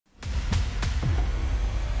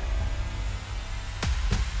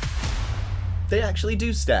they actually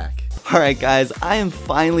do stack. Alright guys, I am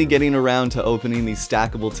finally getting around to opening these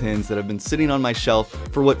stackable tins that have been sitting on my shelf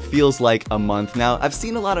for what feels like a month. Now, I've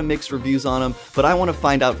seen a lot of mixed reviews on them, but I want to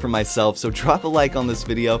find out for myself, so drop a like on this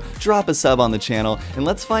video, drop a sub on the channel, and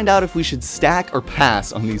let's find out if we should stack or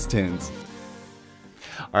pass on these tins.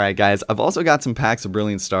 Alright guys, I've also got some packs of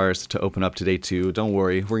Brilliant Stars to open up today too. Don't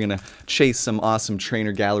worry, we're gonna chase some awesome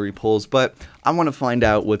trainer gallery pulls, but I want to find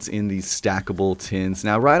out what's in these stackable tins.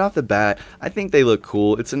 Now right off the bat, I think they look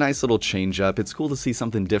cool. It's a nice little change up. It's cool to see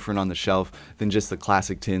something different on the shelf than just the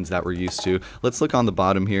classic tins that we're used to. Let's look on the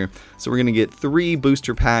bottom here. So we're gonna get 3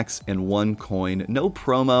 booster packs and 1 coin. No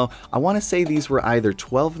promo. I want to say these were either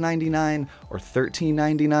 $12.99 or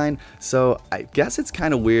 $13.99, so I guess it's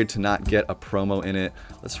kind of weird to not get a promo in it.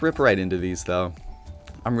 Let's rip right into these though.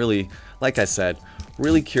 I'm really, like I said,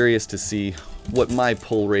 really curious to see what my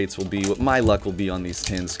pull rates will be, what my luck will be on these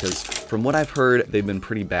tins, because from what I've heard, they've been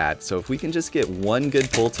pretty bad. So if we can just get one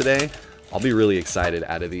good pull today, I'll be really excited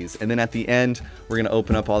out of these. And then at the end, we're going to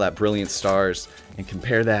open up all that Brilliant Stars and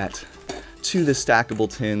compare that to the stackable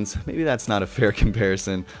tins. Maybe that's not a fair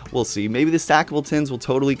comparison. We'll see. Maybe the stackable tins will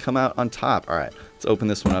totally come out on top. All right, let's open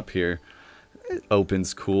this one up here. It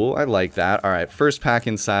opens cool. I like that. All right, first pack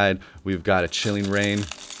inside, we've got a Chilling Reign.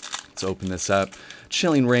 Let's open this up.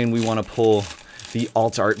 Chilling Reign, we want to pull the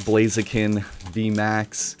Alt Art Blaziken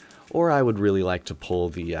VMAX, or I would really like to pull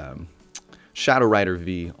the Shadow Rider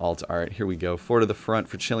V Alt Art. Here we go. 4 to the front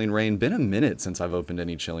for Chilling Reign. Been a minute since I've opened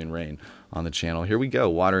any Chilling Reign on the channel. Here we go.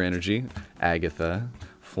 Water Energy, Agatha,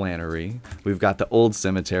 Flannery. We've got the Old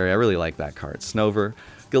Cemetery. I really like that card. Snover,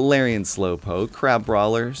 Galarian Slowpoke, Crab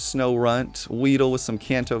Brawler, Snow Runt, Weedle with some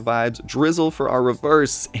Kanto vibes, Drizzle for our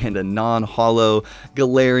reverse, and a non-holo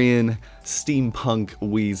Galarian Steampunk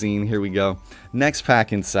Wheezing. Here we go. Next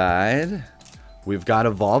pack inside, we've got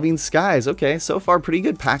Evolving Skies. Okay, so far pretty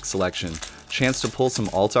good pack selection. Chance to pull some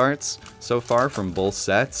alt arts so far from both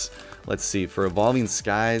sets. Let's see, for Evolving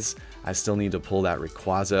Skies, I still need to pull that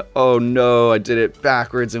Rayquaza. Oh no, I did it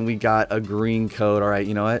backwards and we got a green code. All right,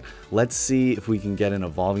 you know what? Let's see if we can get an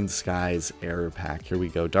Evolving Skies error pack. Here we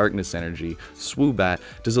go. Darkness Energy, Swoobat.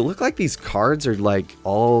 Does it look like these cards are like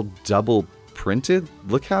all double printed?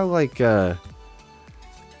 Look how like,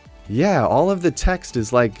 yeah, all of the text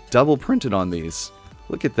is like double printed on these.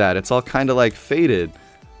 Look at that. It's all kind of like faded.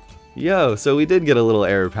 Yo, so we did get a little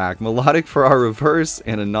error pack. Melodic for our reverse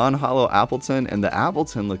and a non-holo Appleton, and the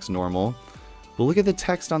Appleton looks normal. But look at the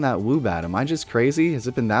text on that Woobat. Am I just crazy? Has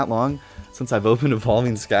it been that long since I've opened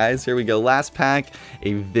Evolving Skies? Here we go. Last pack,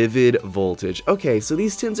 a Vivid Voltage. Okay, so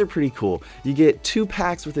these tins are pretty cool. You get 2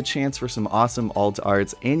 packs with a chance for some awesome alt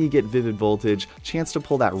arts, and you get Vivid Voltage, chance to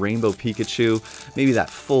pull that Rainbow Pikachu, maybe that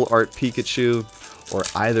Full Art Pikachu, or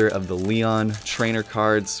either of the Leon trainer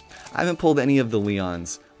cards. I haven't pulled any of the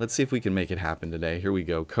Leons. Let's see if we can make it happen today. Here we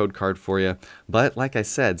go, code card for you. But like I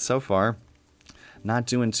said, so far, not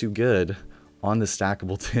doing too good on the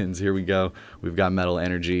stackable tins. Here we go. We've got Metal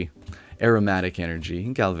Energy, Aromatic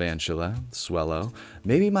Energy, Galvantula, Swellow.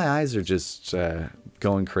 Maybe my eyes are just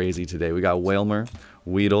going crazy today. We got Wailmer,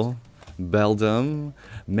 Weedle, Beldum,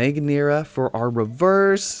 Magnera for our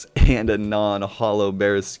reverse, and a non-holo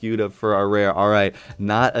Barraskewda for our rare. All right,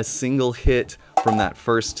 not a single hit from that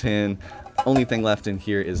first tin. Only thing left in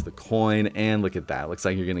here is the coin, and look at that. Looks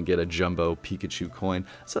like you're going to get a jumbo Pikachu coin,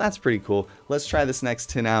 so that's pretty cool. Let's try this next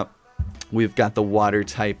tin out. We've got the water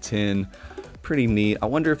type tin. Pretty neat. I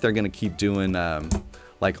wonder if they're going to keep doing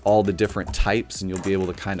like all the different types, and you'll be able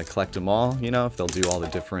to kind of collect them all, you know, if they'll do all the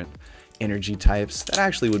different energy types. That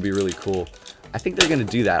actually would be really cool. I think they're going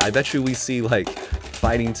to do that. I bet you we see like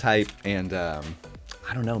fighting type and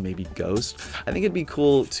I don't know, maybe Ghost. I think it'd be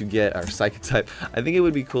cool to get our Psychic type. I think it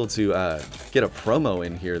would be cool to get a promo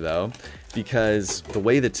in here though, because the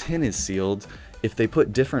way the tin is sealed, if they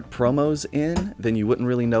put different promos in, then you wouldn't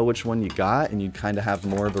really know which one you got, and you'd kind of have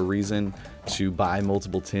more of a reason to buy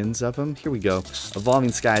multiple tins of them. Here we go.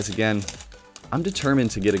 Evolving Skies again. I'm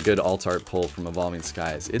determined to get a good alt art pull from Evolving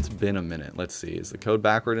Skies. It's been a minute. Let's see. Is the code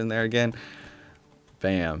backward in there again?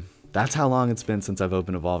 Bam. That's how long it's been since I've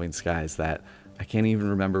opened Evolving Skies that I can't even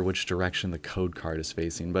remember which direction the code card is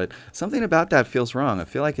facing, but something about that feels wrong. I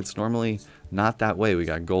feel like it's normally not that way. We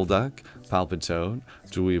got Golduck, Palpitoad,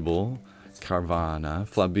 Dweeble, Carvana,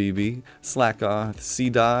 Flabibi, Slackoth,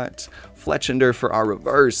 Seedot, Fletchender for our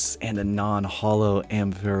reverse, and a non-holo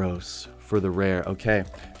Ampharos for the rare. Okay,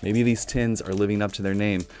 maybe these tins are living up to their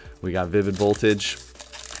name. We got Vivid Voltage.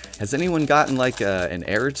 Has anyone gotten like an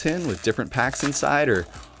error tin with different packs inside, or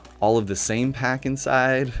all of the same pack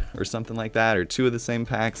inside or something like that, or 2 of the same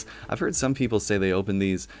packs. I've heard some people say they opened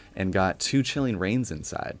these and got 2 Chilling Reigns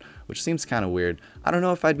inside, which seems kind of weird. I don't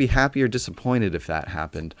know if I'd be happy or disappointed if that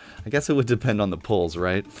happened. I guess it would depend on the pulls,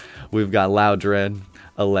 right? We've got Loudred,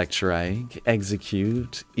 Electrike,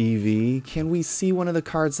 Execute, Eevee. Can we see one of the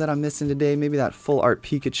cards that I'm missing today? Maybe that full art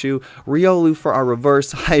Pikachu. Riolu for our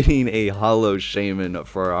reverse, hiding a Holo Shaman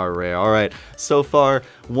for our rare. Alright, so far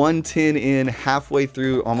 1 tin in, halfway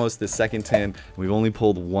through almost the second tin. We've only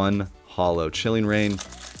pulled 1 holo. Chilling Reign,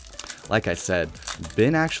 like I said,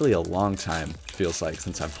 been actually a long time, feels like,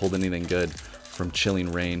 since I've pulled anything good from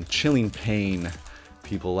Chilling Reign. Chilling Pain,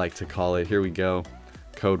 people like to call it. Here we go.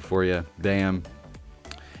 Code for you. Bam.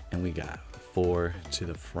 And we got 4 to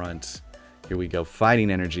the front. Here we go.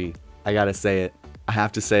 Fighting Energy. I gotta say it. I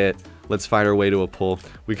have to say it. Let's fight our way to a pull.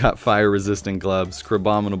 We got Fire Resistant Gloves,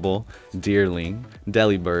 Crabominable, Deerling,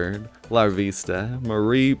 Delibird, Larvista,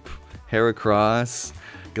 Mareep, Heracross,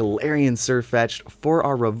 Galarian Surfetch'd for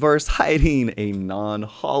our reverse, hiding a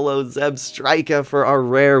non-holo Zebstrika for our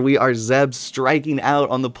rare. We are Zeb striking out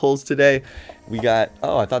on the pulls today. We got,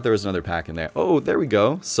 oh, I thought there was another pack in there. Oh, there we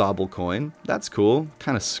go. Sobble coin. That's cool.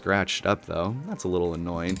 Kind of scratched up though. That's a little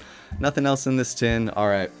annoying. Nothing else in this tin. All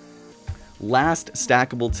right. Last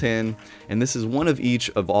stackable tin, and this is one of each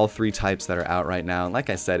of all 3 types that are out right now. And like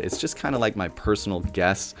I said, it's just kind of like my personal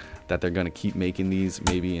guess that they're going to keep making these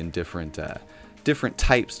maybe in different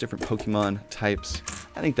types, different Pokemon types.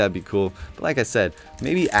 I think that'd be cool. But like I said,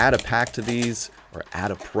 maybe add a pack to these or add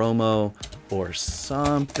a promo or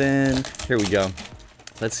something. Here we go.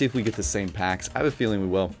 Let's see if we get the same packs. I have a feeling we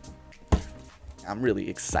will. I'm really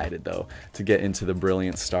excited though to get into the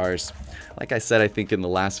Brilliant Stars. Like I said, I think in the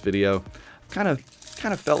last video, kind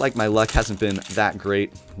of felt like my luck hasn't been that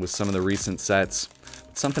great with some of the recent sets.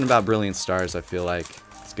 But something about Brilliant Stars, I feel like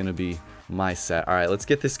it's gonna be my set. All right, let's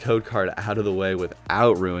get this code card out of the way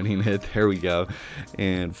without ruining it. There we go.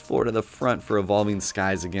 And 4 to the front for Evolving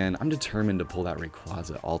Skies again. I'm determined to pull that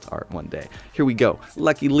Rayquaza alt art one day. Here we go.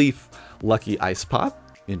 Lucky Leaf, Lucky Ice Pop.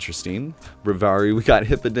 Interesting. Bravari, we got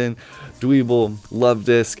Hippodon, Dweeble, Love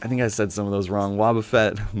Disc. I think I said some of those wrong.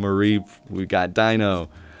 Wobbuffet, Mareep, we got Dino.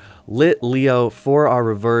 Lit Leo for our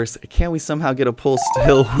reverse. Can we somehow get a pull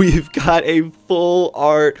still? We've got a full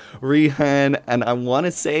art Rihan, and I want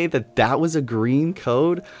to say that that was a green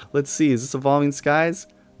code. Let's see, is this Evolving Skies?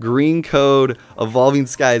 Green code, Evolving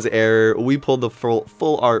Skies error. We pulled the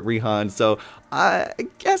full art Rihan, so I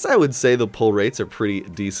guess I would say the pull rates are pretty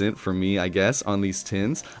decent for me, I guess, on these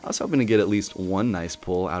tins. I was hoping to get at least 1 nice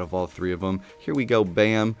pull out of all 3 of them. Here we go,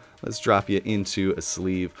 bam. Let's drop you into a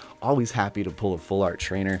sleeve. Always happy to pull a full art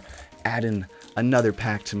trainer. Add in another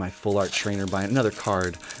pack to my full art trainer binder, another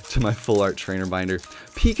card to my full art trainer binder.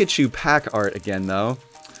 Pikachu pack art again, though.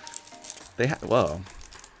 Whoa.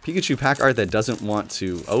 Pikachu pack art that doesn't want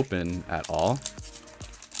to open at all.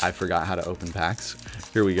 I forgot how to open packs.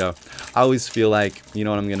 Here we go. I always feel like, you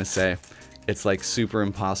know what I'm going to say? It's like super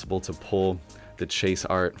impossible to pull the chase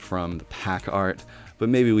art from the pack art, but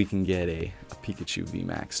maybe we can get a Pikachu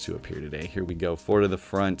VMAX to appear today. Here we go, 4 to the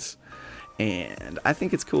front. And I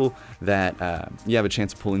think it's cool that you have a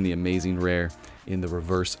chance of pulling the amazing rare in the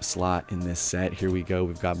reverse slot in this set. Here we go.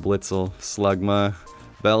 We've got Blitzel, Slugma,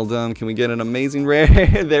 Beldum. Can we get an amazing rare?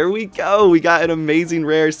 There we go. We got an amazing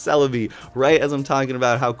rare Celebi. Right as I'm talking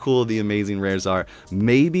about how cool the amazing rares are.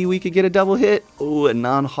 Maybe we could get a double hit. Oh, a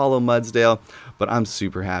non-holo Mudsdale. But I'm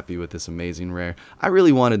super happy with this amazing rare. I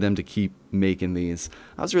really wanted them to keep making these.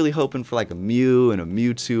 I was really hoping for like a Mew and a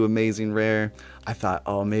Mewtwo amazing rare. I thought,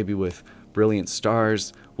 oh, maybe with Brilliant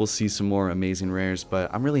Stars we'll see some more amazing rares,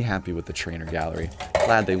 but I'm really happy with the trainer gallery.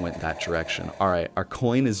 Glad they went that direction. Alright, our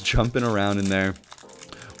coin is jumping around in there.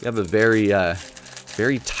 We have a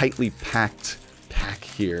very tightly packed pack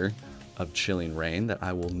here of Chilling Reign that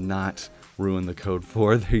I will not ruin the code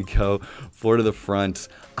for. There you go. 4 to the front.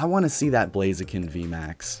 I want to see that Blaziken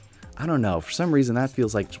VMAX. I don't know. For some reason, that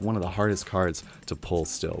feels like one of the hardest cards to pull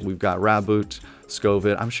still. We've got Raboot,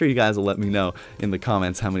 Scovit. I'm sure you guys will let me know in the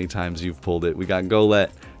comments how many times you've pulled it. We got Golett,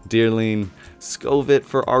 Deerling, Scovit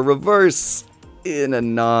for our reverse. In a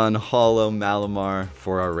non-holo Malamar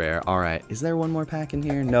for our rare. Alright, is there one more pack in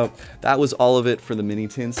here? Nope. That was all of it for the mini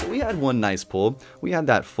tins. So we had one nice pull. We had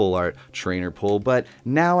that full art trainer pull, but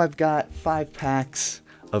now I've got 5 packs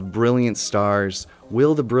of Brilliant Stars.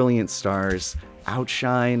 Will the Brilliant Stars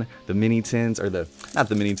outshine the mini tins, or not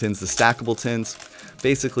the mini tins, the stackable tins?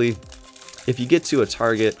 Basically, if you get to a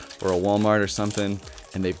Target or a Walmart or something,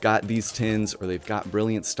 and they've got these tins, or they've got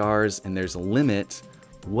Brilliant Stars, and there's a limit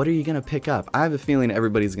what are you going to pick up? I have a feeling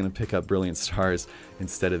everybody's going to pick up Brilliant Stars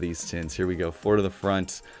instead of these tins. Here we go, 4 to the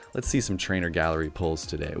front. Let's see some trainer gallery pulls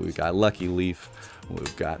today. We've got Lucky Leaf,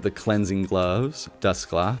 we've got the Cleansing Gloves,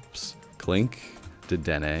 Dusclops, Clink,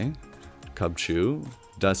 Dedenne, Cubchoo,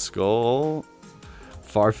 Duskull,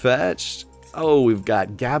 Farfetch'd. Oh, we've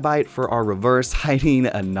got Gabite for our reverse, hiding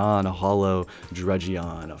a non-holo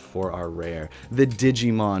Drudgeon for our rare. The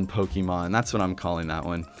Digimon Pokemon, that's what I'm calling that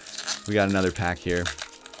one. We got another pack here.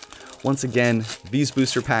 Once again, these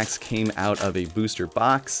booster packs came out of a booster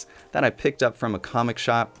box that I picked up from a comic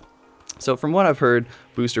shop. So from what I've heard,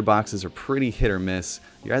 booster boxes are pretty hit or miss.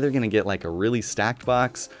 You're either going to get like a really stacked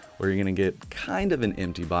box, or you're going to get kind of an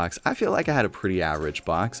empty box. I feel like I had a pretty average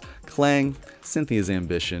box. Clang, Cynthia's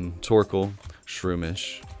Ambition, Torkoal,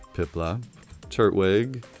 Shroomish, Piplup,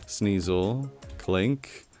 Turtwig, Sneasel,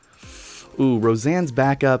 Clink. Ooh, Roseanne's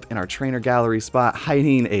back up in our trainer gallery spot,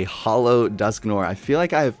 hiding a holo Dusknoir. I feel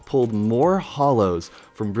like I have pulled more holos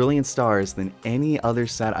from Brilliant Stars than any other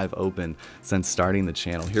set I've opened since starting the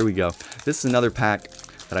channel. Here we go. This is another pack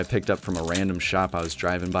that I picked up from a random shop I was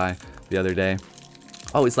driving by the other day.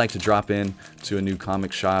 I always like to drop in to a new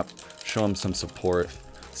comic shop, show them some support,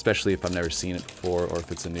 especially if I've never seen it before or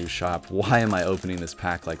if it's a new shop. Why am I opening this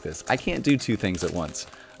pack like this? I can't do two things at once.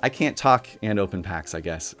 I can't talk and open packs, I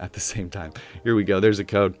guess, at the same time. Here we go. There's a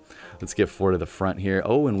code. Let's get 4 to the front here.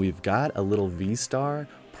 Oh, and we've got a little V-Star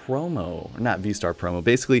promo. Or not V-Star promo.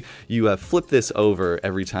 Basically, you flip this over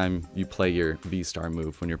every time you play your V-Star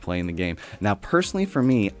move when you're playing the game. Now, personally for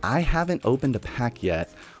me, I haven't opened a pack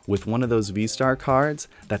yet with one of those V-Star cards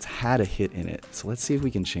that's had a hit in it. So let's see if we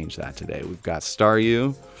can change that today. We've got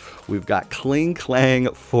Staryu, we've got Kling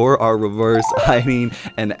Clang for our reverse, hiding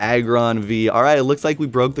an Aggron V. All right, it looks like we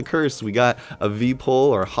broke the curse. We got a V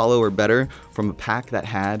pull or holo or better from a pack that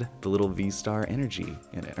had the little V-Star energy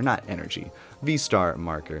in it, or not energy, V-Star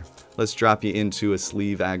marker. Let's drop you into a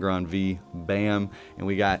sleeve Aggron V, bam, and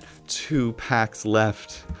we got 2 packs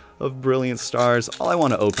left of Brilliant Stars. All I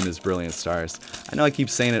want to open is Brilliant Stars. I know I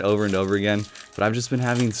keep saying it over and over again, but I've just been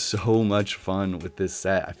having so much fun with this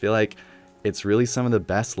set. I feel like it's really some of the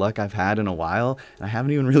best luck I've had in a while, and I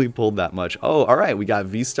haven't even really pulled that much. Oh, all right, we got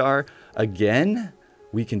V-Star again.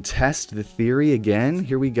 We can test the theory again.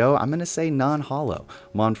 Here we go. I'm going to say non-holo.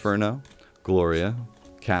 Monferno, Gloria,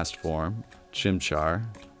 Castform, Chimchar,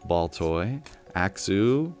 Baltoy,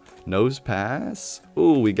 Axew, Nosepass.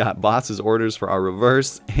 Ooh, we got Boss's Orders for our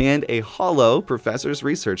reverse and a holo Professor's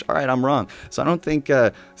Research. All right, I'm wrong. So I don't think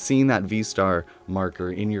seeing that V-Star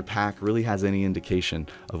marker in your pack really has any indication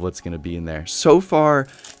of what's going to be in there. So far,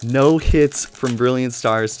 no hits from Brilliant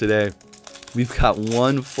Stars today. We've got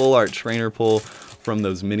 1 full art trainer pull from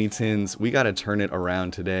those mini tins. We got to turn it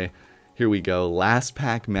around today. Here we go. Last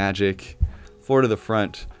pack magic. 4 to the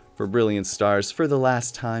front for Brilliant Stars for the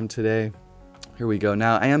last time today. Here we go.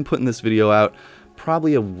 Now, I am putting this video out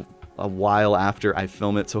probably a while after I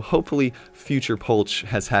film it, so hopefully future Pulch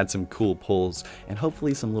has had some cool pulls, and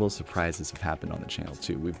hopefully some little surprises have happened on the channel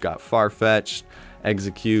too. We've got Farfetch'd,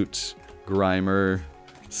 Execute, Grimer,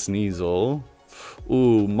 Sneasel.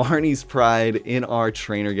 Ooh, Marnie's Pride in our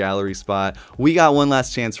trainer gallery spot. We got one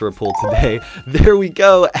last chance for a pull today. There we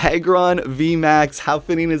go, Aggron V Max. How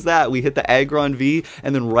fitting is that? We hit the Aggron V,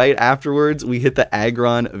 and then right afterwards, we hit the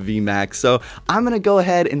Aggron V Max. So I'm gonna go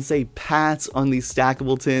ahead and say pass on these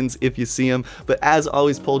stackable tins if you see them. But as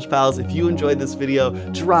always, Pulch Pals, if you enjoyed this video,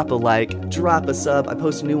 drop a like, drop a sub. I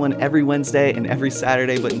post a new one every Wednesday and every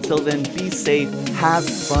Saturday. But until then, be safe, have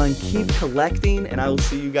fun, keep collecting, and I will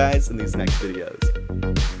see you guys in these next videos.